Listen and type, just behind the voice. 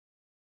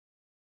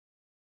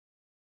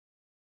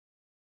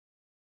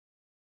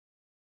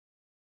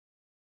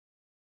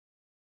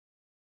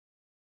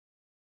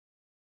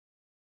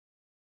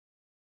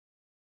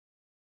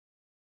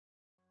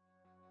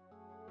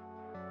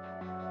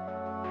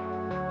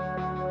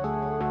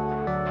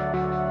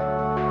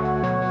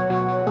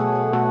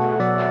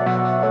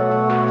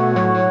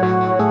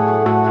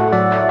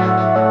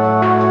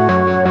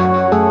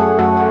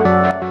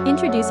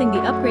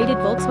Introducing the upgraded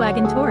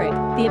Volkswagen Touareg,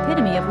 the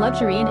epitome of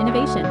luxury and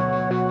innovation.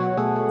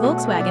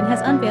 Volkswagen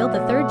has unveiled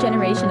the third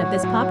generation of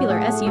this popular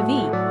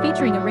SUV,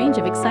 featuring a range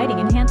of exciting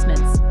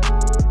enhancements.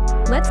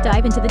 Let's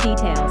dive into the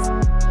details.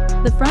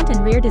 The front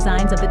and rear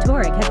designs of the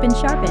Touareg have been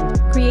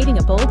sharpened, creating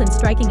a bold and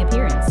striking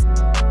appearance.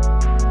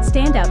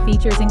 Standout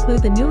features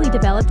include the newly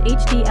developed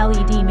HD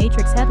LED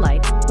matrix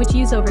headlights, which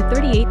use over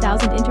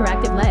 38,000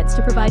 interactive LEDs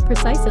to provide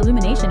precise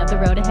illumination of the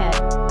road ahead.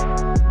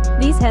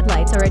 These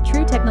headlights are a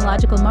true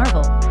technological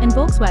marvel, and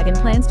Volkswagen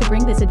plans to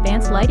bring this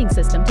advanced lighting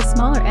system to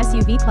smaller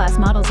SUV-class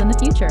models in the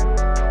future.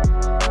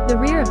 The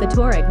rear of the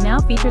Touareg now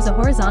features a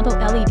horizontal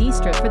LED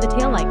strip for the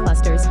taillight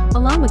clusters,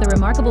 along with a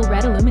remarkable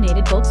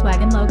red-illuminated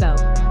Volkswagen logo.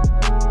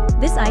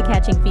 This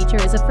eye-catching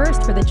feature is a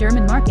first for the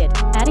German market,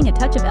 adding a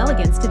touch of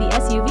elegance to the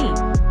SUV.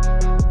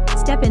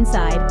 Step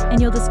inside,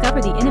 and you'll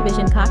discover the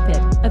Innovision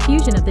Cockpit, a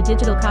fusion of the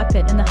digital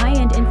cockpit and the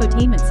high-end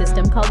infotainment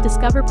system called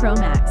Discover Pro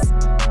Max.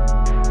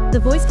 The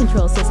voice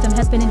control system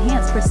has been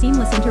enhanced for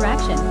seamless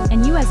interaction,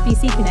 and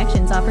USB-C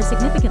connections offer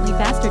significantly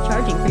faster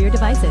charging for your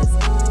devices.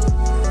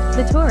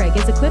 The Touareg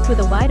is equipped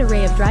with a wide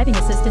array of driving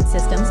assistance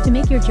systems to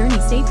make your journey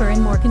safer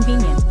and more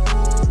convenient.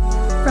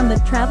 From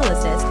the Travel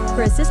Assist,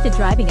 for assisted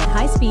driving at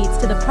high speeds,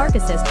 to the Park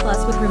Assist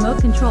Plus with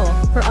remote control,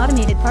 for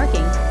automated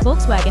parking,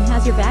 Volkswagen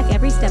has your back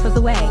every step of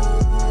the way.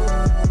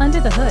 Under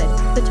the hood,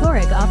 the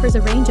Touareg offers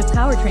a range of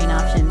powertrain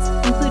options,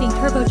 including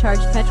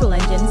turbocharged petrol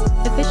engines,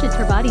 efficient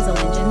turbodiesel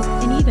engines,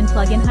 and even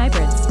plug-in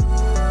hybrids.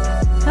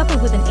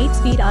 Coupled with an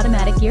 8-speed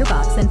automatic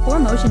gearbox and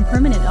 4-motion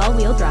permanent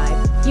all-wheel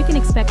drive, you can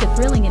expect a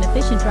thrilling and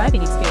efficient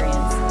driving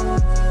experience.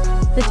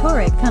 The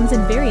Touareg comes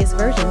in various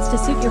versions to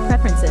suit your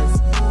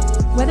preferences.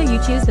 Whether you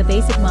choose the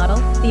basic model,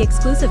 the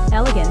exclusive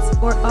Elegance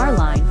or R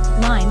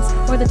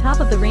lines, or the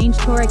top-of-the-range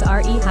Touareg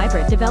RE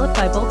hybrid developed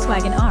by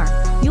Volkswagen R,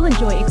 you'll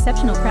enjoy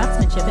exceptional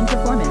craftsmanship and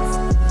performance.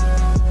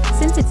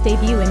 Since its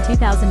debut in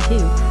 2002,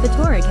 the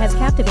Touareg has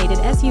captivated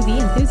SUV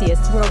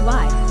enthusiasts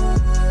worldwide.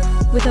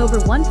 With over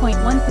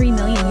 1.13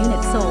 million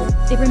units sold,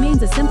 it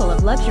remains a symbol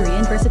of luxury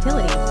and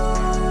versatility.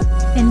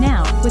 And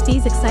now, with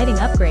these exciting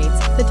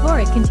upgrades, the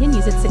Touareg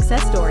continues its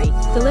success story,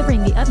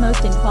 delivering the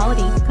utmost in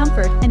quality,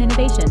 comfort, and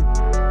innovation.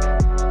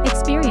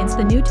 Experience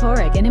the new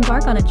Touareg and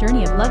embark on a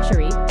journey of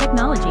luxury,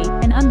 technology,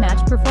 and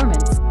unmatched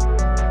performance.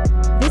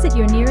 Visit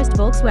your nearest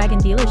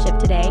Volkswagen dealership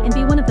today and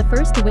be one of the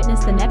first to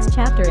witness the next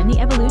chapter in the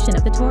evolution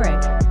of the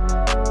Touareg.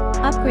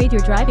 Upgrade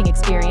your driving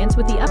experience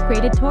with the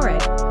upgraded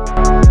Touareg.